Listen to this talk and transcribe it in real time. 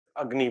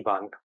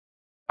Agnibaan.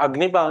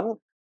 Agnibaan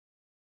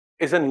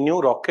is a new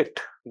rocket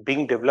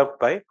being developed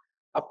by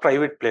a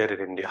private player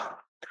in India.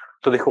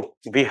 So देखो,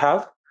 we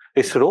have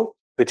ISRO,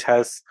 which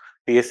has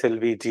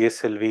PSLV,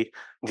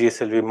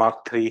 GSLV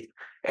Mark III,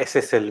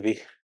 SSLV.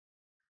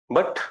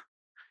 But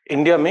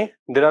India में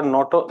there are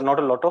not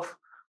a lot of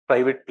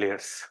private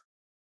players.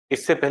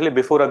 इससे पहले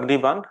before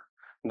Agnibaan,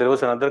 there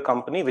was another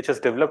company which has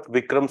developed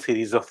Vikram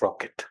series of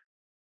rocket.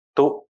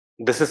 So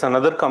this is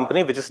another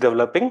company which is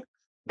developing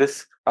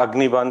this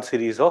Agnibaan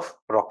series of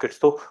rockets.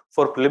 So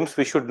for prelims,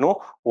 we should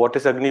know what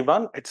is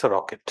Agnibaan. It's a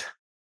rocket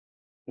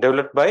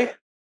developed by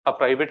a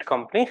private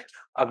company,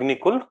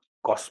 Agnikul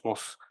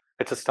Cosmos.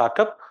 It's a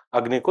startup,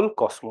 Agnikul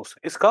Cosmos.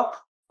 Iska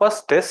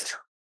first test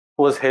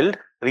was held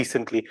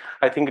recently.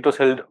 I think it was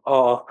held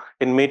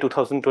in May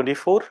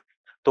 2024.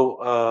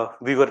 So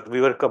we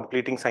were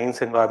completing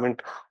science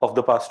environment of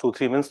the past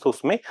 2-3 months. So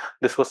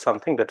this was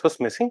something that was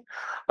missing.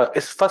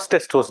 Its first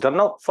test was done.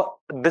 Now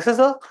this is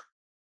a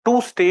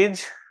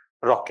two-stage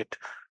rocket.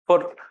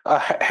 For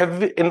have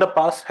we in the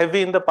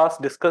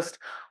past discussed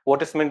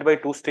what is meant by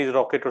two-stage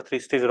rocket or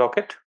three-stage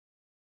rocket?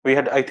 We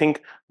had, I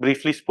think,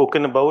 briefly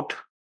spoken about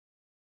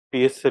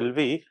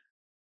PSLV.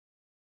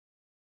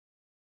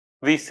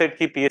 We said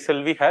that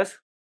PSLV has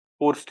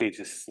 4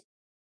 stages.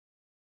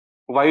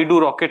 Why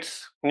do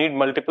rockets need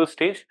multiple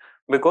stages?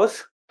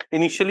 Because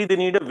initially they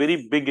need a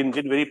very big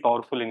engine, very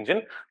powerful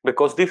engine,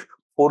 because the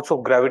force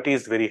of gravity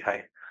is very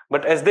high.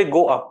 But as they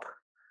go up,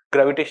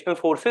 gravitational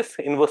force is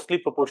inversely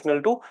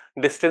proportional to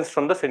distance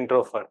from the center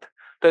of Earth.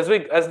 So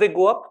as they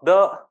go up,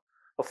 the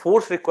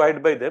force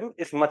required by them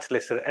is much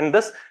lesser, and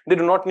thus they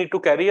do not need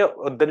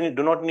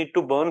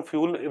to burn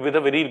fuel with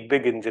a very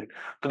big engine.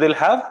 So they'll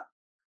have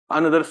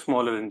another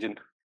smaller engine,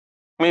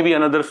 maybe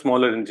another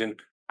smaller engine,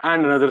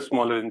 and another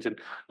smaller engine,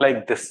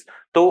 like this.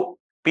 So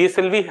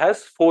PSLV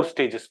has 4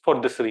 stages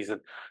for this reason.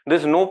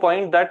 There's no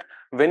point that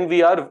when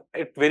we are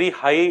at very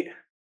high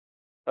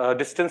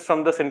distance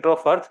from the center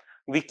of Earth,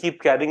 we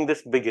keep carrying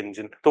this big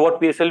engine. So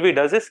what PSLV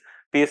does is,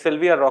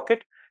 PSLV, a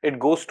rocket, it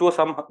goes to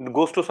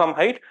some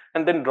height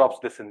and then drops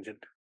this engine.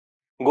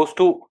 Goes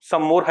to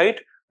some more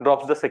height,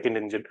 drops the second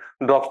engine,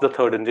 drops the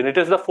third engine. It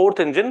is the 4th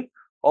engine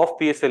of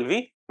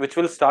PSLV which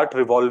will start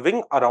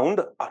revolving around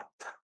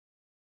Earth.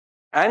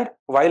 And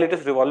while it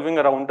is revolving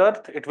around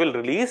Earth, it will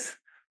release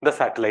the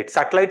satellite.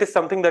 Satellite is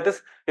something that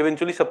is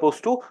eventually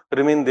supposed to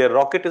remain there.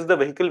 Rocket is the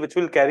vehicle which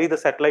will carry the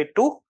satellite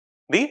to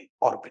the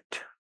orbit.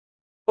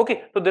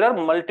 Okay, so there are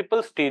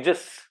multiple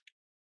stages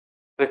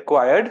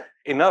required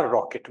in a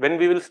rocket. When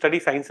we will study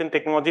science and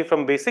technology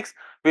from basics,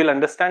 we will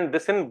understand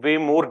this in way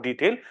more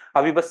detail.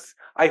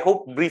 I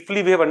hope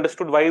briefly we have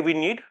understood why we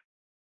need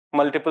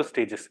multiple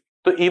stages.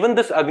 So even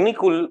this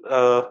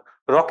Agnikul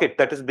rocket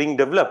that is being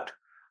developed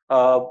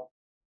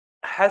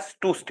has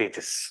 2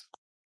 stages.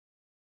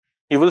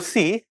 You will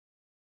see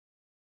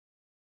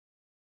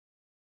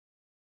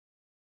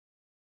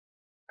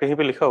कहीं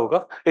पे लिखा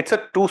होगा, it's a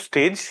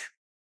 2-stage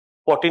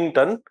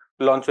 14-ton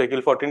launch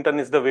vehicle. 14 ton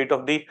is the weight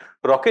of the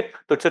rocket.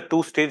 So it's a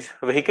 2-stage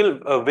vehicle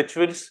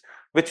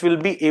which will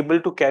be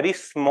able to carry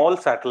small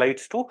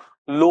satellites to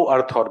low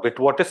Earth orbit.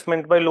 What is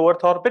meant by low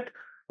Earth orbit?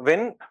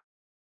 When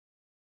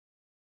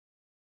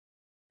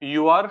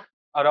you are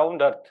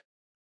around Earth.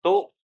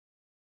 So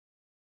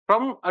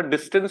from a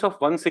distance of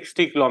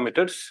 160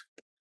 kilometers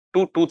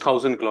to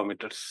 2000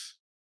 kilometers,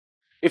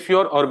 if you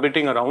are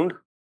orbiting around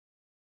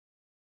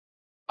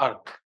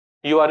Earth,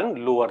 you are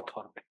in low Earth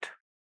orbit.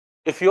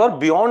 If you are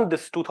beyond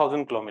this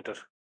 2000 kilometers,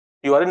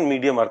 you are in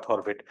medium Earth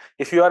orbit.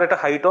 If you are at a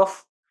height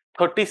of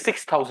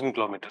 36,000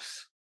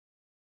 kilometers,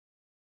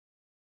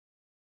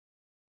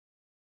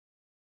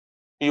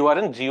 you are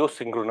in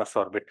geosynchronous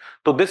orbit.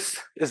 So this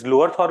is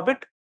low Earth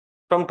orbit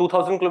from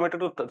 2000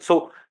 kilometers to,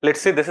 so let's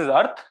say this is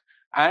Earth,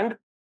 and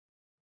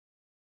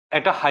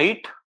at a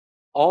height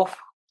of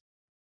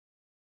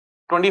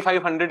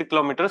 2500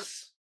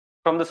 kilometers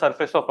from the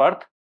surface of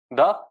Earth,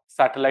 the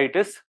satellite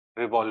is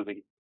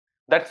revolving.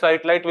 That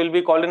satellite will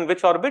be called in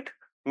which orbit?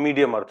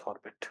 Medium Earth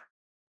orbit.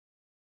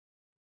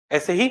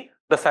 ऐसे ही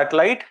the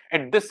satellite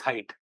at this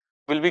height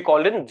will be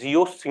called in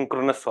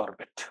geosynchronous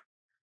orbit.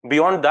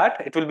 Beyond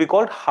that, it will be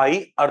called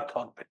high Earth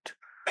orbit.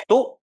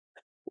 So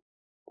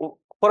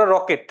for a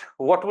rocket,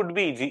 what would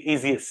be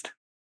easiest?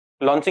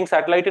 Launching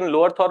satellite in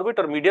low Earth orbit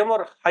or medium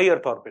or high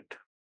Earth orbit?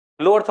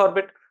 Low Earth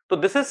orbit. So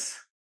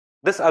this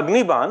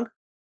Agnibaan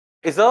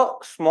is a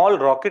small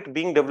rocket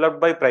being developed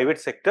by private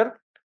sector,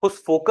 whose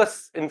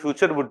focus in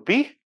future would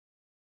be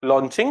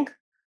launching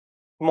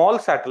small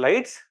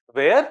satellites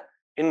where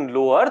in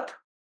low Earth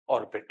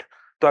orbit.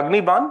 So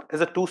Agnibaan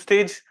is a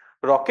 2-stage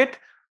rocket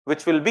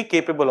which will be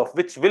capable of,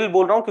 which will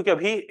बोल रहा हूं क्योंकि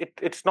अभी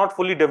it's not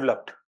fully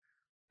developed.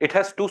 It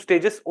has 2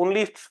 stages.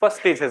 Only its first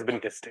stage has been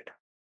tested.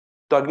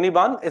 So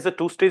Agnibaan is a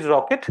 2-stage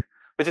rocket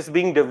which is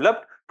being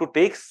developed to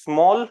take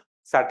small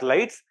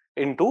satellites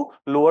into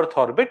low Earth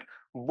orbit.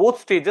 Both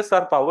stages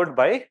are powered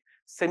by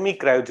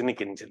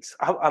semi-cryogenic engines.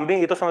 हमने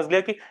ये तो समझ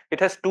लिया कि it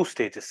has 2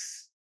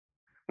 stages.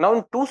 Now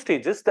in 2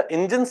 stages, the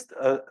engines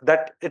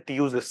that it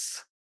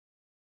uses,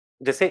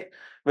 जैसे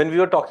when we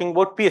were talking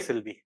about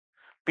PSLV,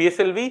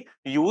 PSLV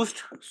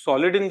used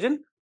solid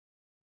engine,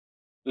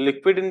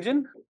 liquid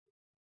engine,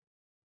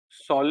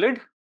 solid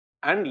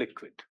and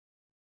liquid.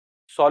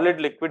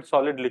 Solid, liquid,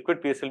 solid,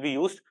 liquid. PSLV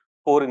used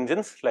 4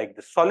 engines like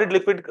this. Solid,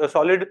 liquid,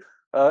 solid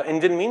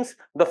engine means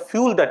the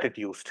fuel that it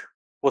used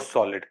was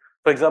solid.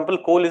 For example,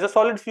 coal is a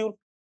solid fuel,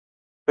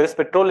 whereas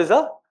petrol is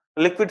a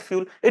liquid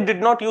fuel. It did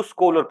not use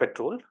coal or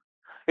petrol.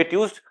 It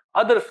used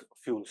other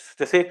fuels.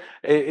 Jैसे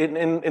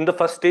in the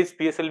first stage,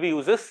 PSLV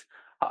uses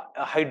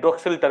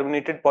hydroxyl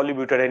terminated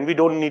polybutadiene. We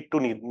don't need to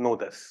know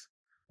this,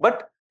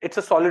 but it's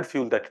a solid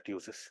fuel that it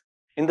uses.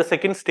 In the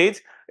second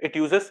stage, it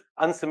uses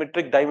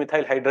unsymmetric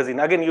dimethyl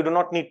hydrazine. Again, you do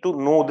not need to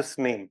know this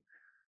name.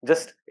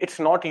 Just it's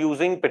not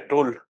using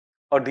petrol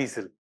or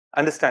diesel.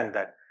 Understand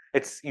that.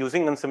 It's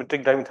using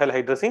unsymmetric dimethyl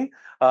hydrazine.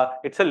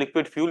 It's a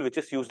liquid fuel which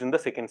is used in the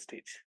second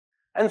stage.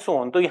 And so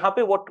on. So यहाँ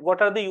पे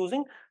what are they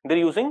using? They're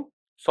using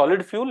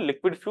solid fuel,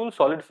 liquid fuel,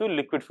 solid fuel,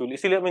 liquid fuel.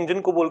 इसीलिए हम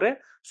engine को बोल रहे हैं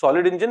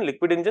solid engine,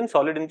 liquid engine,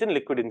 solid engine,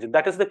 liquid engine.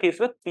 That is the case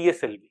with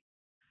PSLV.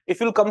 If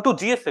you'll come to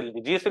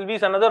GSLV, GSLV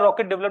is another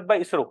rocket developed by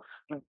ISRO.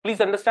 Please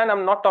understand,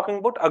 I'm not talking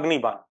about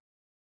Agnibaan.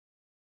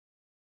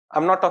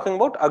 I'm not talking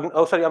about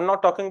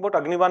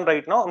Agnibaan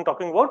right now. I'm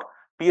talking about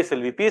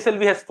PSLV.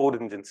 PSLV has 4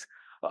 engines.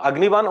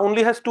 Agnibaan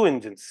only has 2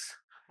 engines.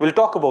 We'll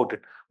talk about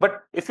it.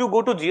 But if you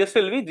go to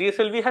GSLV,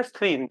 GSLV has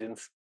 3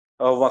 engines.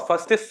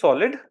 First is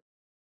solid,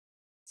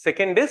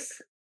 second is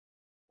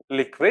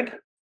liquid,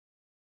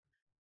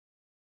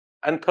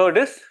 and third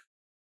is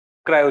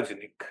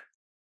cryogenic.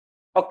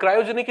 Or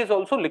cryogenic is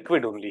also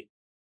liquid only.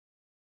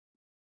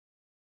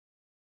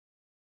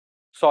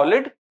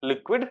 Solid,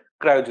 liquid,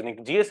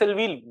 cryogenic.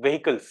 GSLV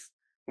vehicles,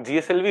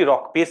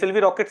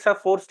 PSLV rockets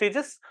have 4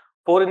 stages,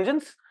 4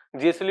 engines.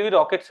 GSLV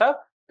rockets have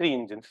 3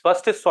 engines.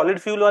 First is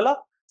solid fuel wala,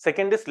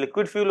 second is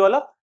liquid fuel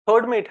wala,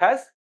 third में it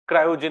has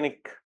cryogenic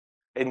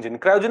engine.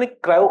 Cryo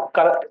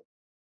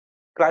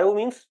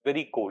means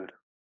very cold,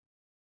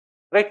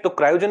 right? So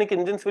cryogenic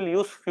engines will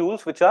use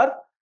fuels which are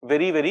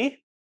very,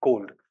 very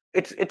cold.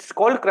 It's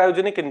called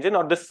cryogenic engine,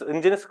 or this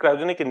engine is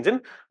cryogenic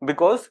engine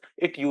because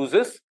it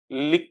uses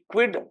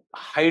liquid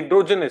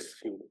hydrogen as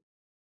fuel.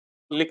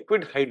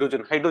 Liquid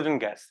hydrogen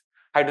gas.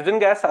 Hydrogen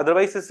gas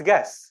otherwise is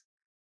gas.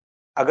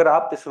 अगर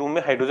आप इस room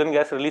में hydrogen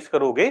gas release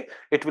करोगे,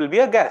 it will be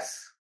a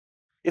gas.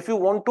 If you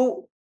want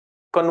to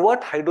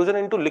convert hydrogen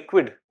into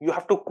liquid, you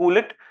have to cool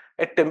it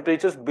at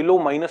temperatures below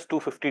minus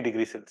 250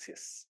 degrees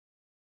Celsius.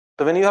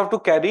 So when you have to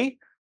carry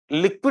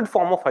liquid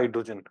form of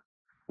hydrogen,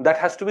 that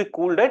has to be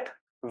cooled at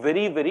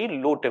very, very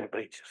low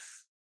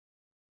temperatures.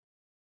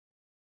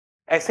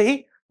 ऐसे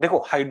ही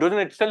देखो, hydrogen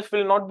itself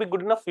will not be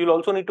good enough. You'll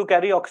also need to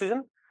carry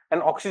oxygen,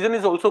 and oxygen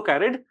is also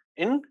carried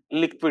in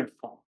liquid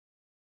form.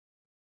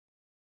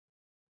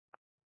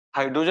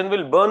 Hydrogen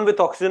will burn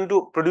with oxygen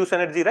to produce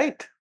energy,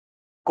 right?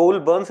 Coal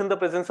burns in the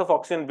presence of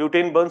oxygen.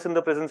 Butane burns in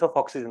the presence of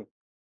oxygen.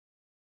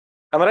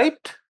 Am I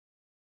right?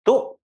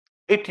 So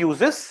it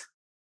uses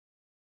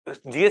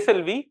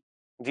GSLV.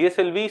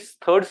 GSLV's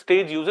third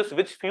stage uses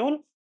which fuel?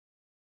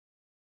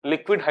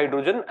 Liquid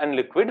hydrogen and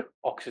liquid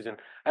oxygen.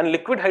 And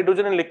liquid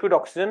hydrogen and liquid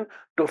oxygen,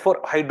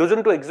 for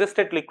hydrogen to exist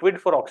at liquid,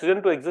 for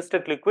oxygen to exist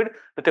at liquid,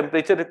 the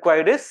temperature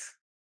required is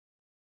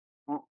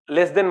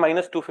less than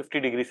minus 250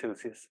 degrees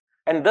Celsius.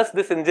 And thus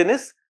this engine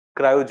is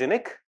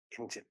cryogenic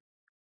engine.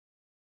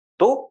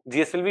 So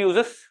GSLV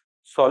uses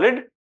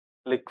solid,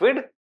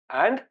 liquid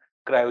and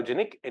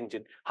cryogenic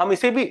engine. हम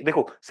इसे भी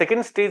देखो,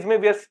 second stage में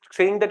we are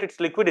saying that it's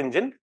liquid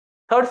engine.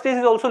 Third stage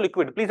is also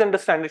liquid. Please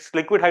understand, it's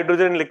liquid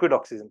hydrogen and liquid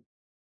oxygen.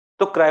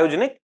 तो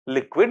cryogenic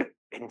liquid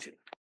engine.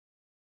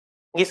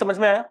 ये समझ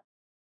में आया?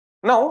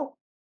 Now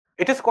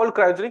it is called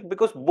cryogenic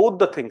because both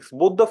the things,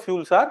 both the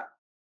fuels are,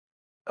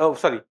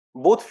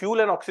 both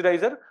fuel and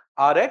oxidizer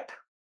are at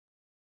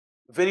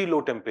very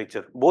low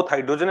temperature. Both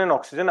hydrogen and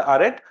oxygen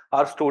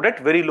are stored at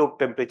very low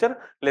temperature,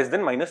 less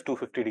than minus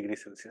 250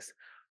 degrees Celsius.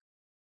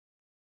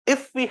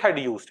 If we had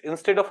used,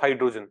 instead of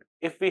hydrogen,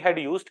 if we had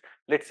used,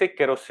 let's say,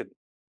 kerosene.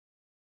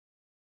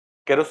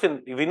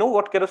 Kerosene, we know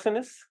what kerosene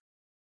is.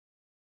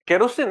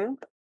 Kerosene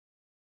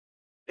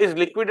is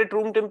liquid at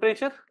room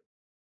temperature.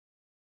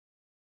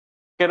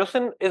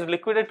 Kerosene is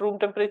liquid at room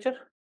temperature,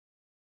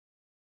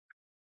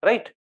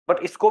 right?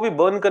 But इसको भी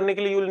burn करने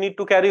के लिए you will need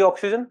to carry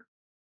oxygen.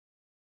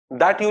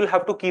 That you will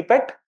have to keep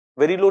at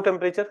very low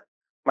temperature,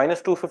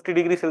 minus 250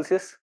 degrees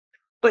Celsius.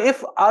 So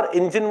if our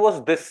engine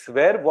was this,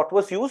 where what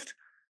was used?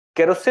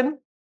 Kerosene,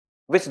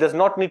 which does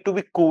not need to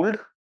be cooled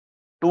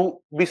to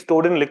be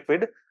stored in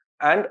liquid,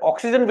 and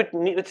oxygen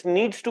which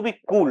needs to be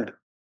cooled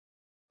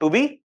to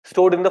be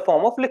stored in the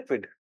form of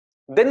liquid.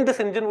 Then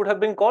this engine would have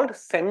been called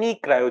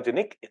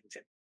semi-cryogenic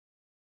engine.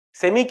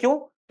 Semi क्यों?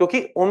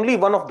 क्योंकि only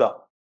one of the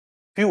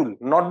fuel,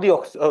 not the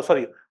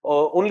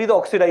only the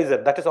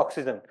oxidizer, that is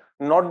oxygen,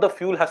 not the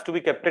fuel, has to be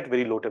kept at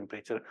very low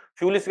temperature.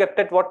 Fuel is kept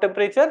at what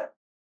temperature?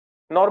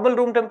 Normal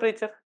room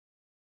temperature.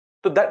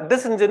 So that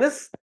this engine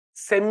is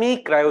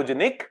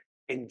semi-cryogenic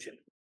engine.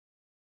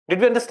 Did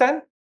we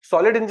understand?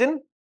 Solid engine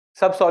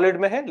सब solid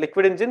में है,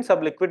 liquid engine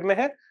सब liquid में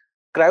है,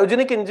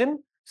 cryogenic engine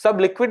सब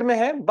liquid में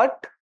है,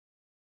 but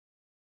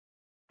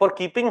for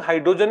keeping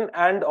hydrogen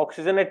and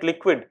oxygen at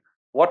liquid,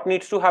 what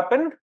needs to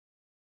happen?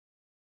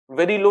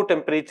 Very low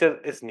temperature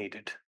is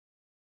needed.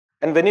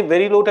 And when a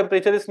very low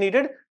temperature is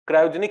needed,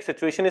 cryogenic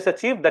situation is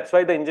achieved. That's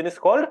why the engine is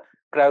called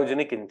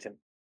cryogenic engine.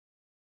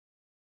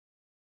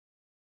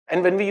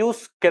 And when we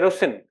use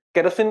kerosene,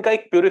 kerosene का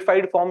एक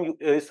purified form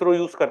ISRO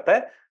use करता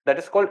है, that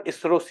is called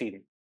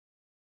ISROcene.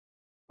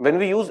 When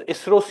we use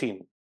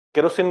ISROcene,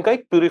 kerosene का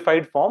एक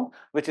purified form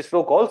which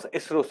ISRO calls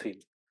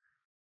ISROcene,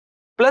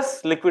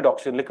 plus liquid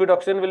oxygen. Liquid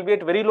oxygen will be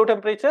at very low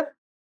temperature.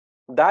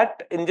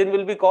 That engine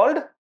will be called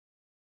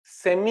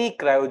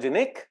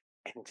semi-cryogenic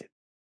engine.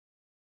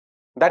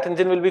 That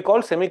engine will be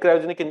called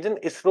semi-cryogenic engine.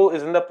 ISRO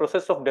is in the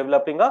process of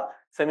developing a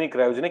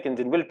semi-cryogenic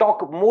engine. We'll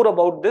talk more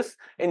about this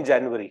in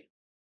January.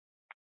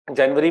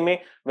 January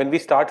May, when we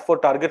start for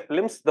target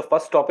prelims, the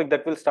first topic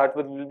that we'll start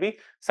with will be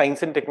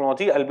science and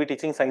technology. I'll be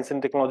teaching science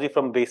and technology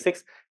from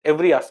basics,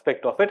 every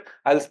aspect of it.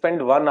 I'll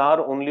spend 1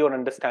 hour only on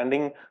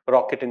understanding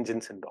rocket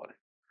engines and all.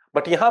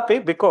 But yahan pe,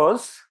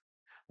 because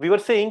we were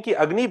saying ki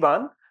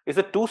Agnibaan is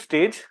a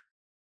two-stage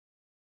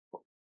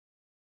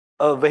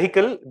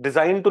vehicle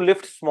designed to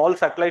lift small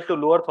satellite to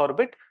low Earth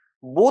orbit.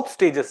 Both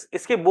stages,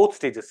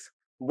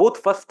 both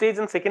first stage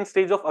and second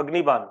stage of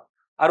Agnibaan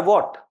are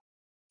what?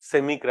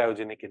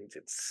 Semi-cryogenic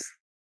engines.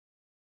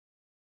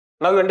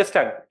 Now you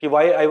understand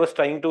why I was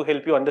trying to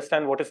help you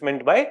understand what is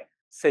meant by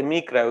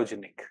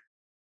semi-cryogenic.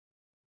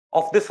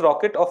 Of this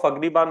rocket, of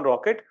Agnibaan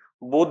rocket,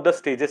 both the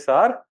stages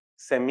are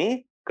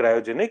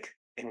semi-cryogenic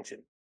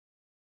engine.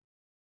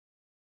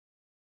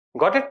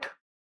 Got it?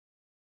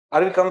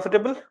 Are we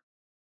comfortable?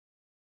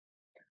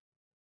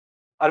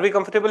 Are we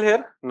comfortable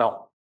here?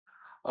 Now,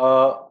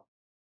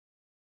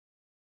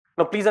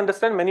 please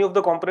understand, many of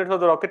the components of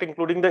the rocket,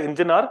 including the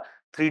engine, are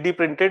 3D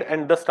printed,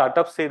 and the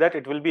startups say that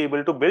it will be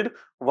able to build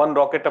 1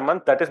 rocket a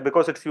month. That is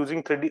because it's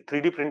using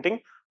 3D printing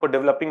for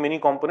developing many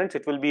components.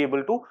 It will be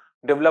able to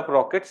develop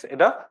rockets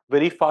in a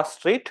very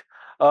fast rate.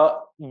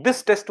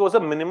 This test was a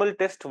minimal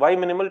test. Why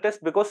minimal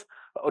test? Because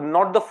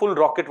not the full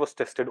rocket was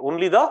tested.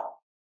 Only the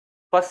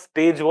first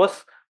stage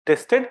was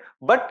tested.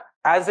 But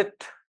as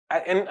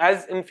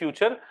in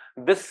future,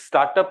 this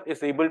startup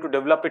is able to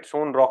develop its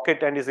own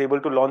rocket and is able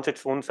to launch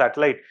its own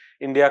satellite,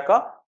 India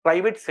ka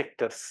private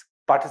sectors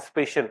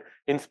participation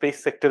in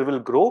space sector will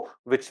grow,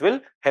 which will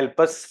help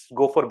us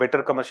go for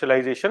better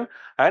commercialization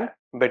and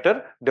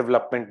better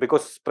development,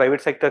 because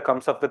private sector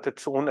comes up with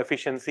its own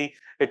efficiency,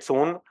 its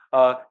own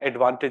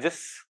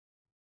advantages,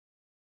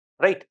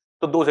 right?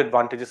 So those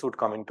advantages would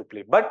come into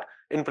play. But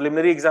in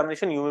preliminary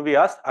examination, you may be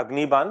asked,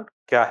 Agnibaan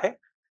kya hai?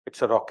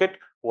 It's a rocket.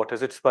 What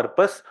is its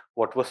purpose?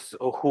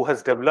 Who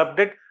has developed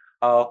it?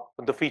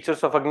 The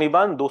features of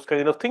Agnibaan, those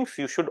kind of things,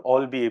 you should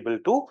all be able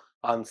to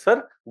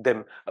answer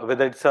them.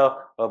 Whether it's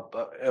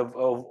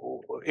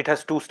it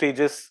has 2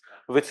 stages,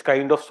 which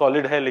kind of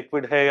solid hai,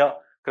 liquid hai, ya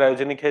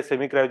cryogenic hai,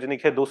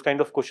 semi-cryogenic hai, those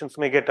kind of questions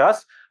may get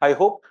asked. I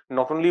hope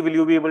not only will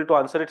you be able to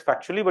answer it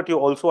factually, but you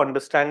also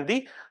understand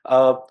the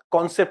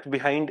concept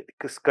behind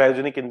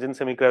cryogenic engine,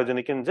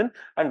 semi-cryogenic engine,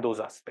 and those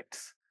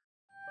aspects.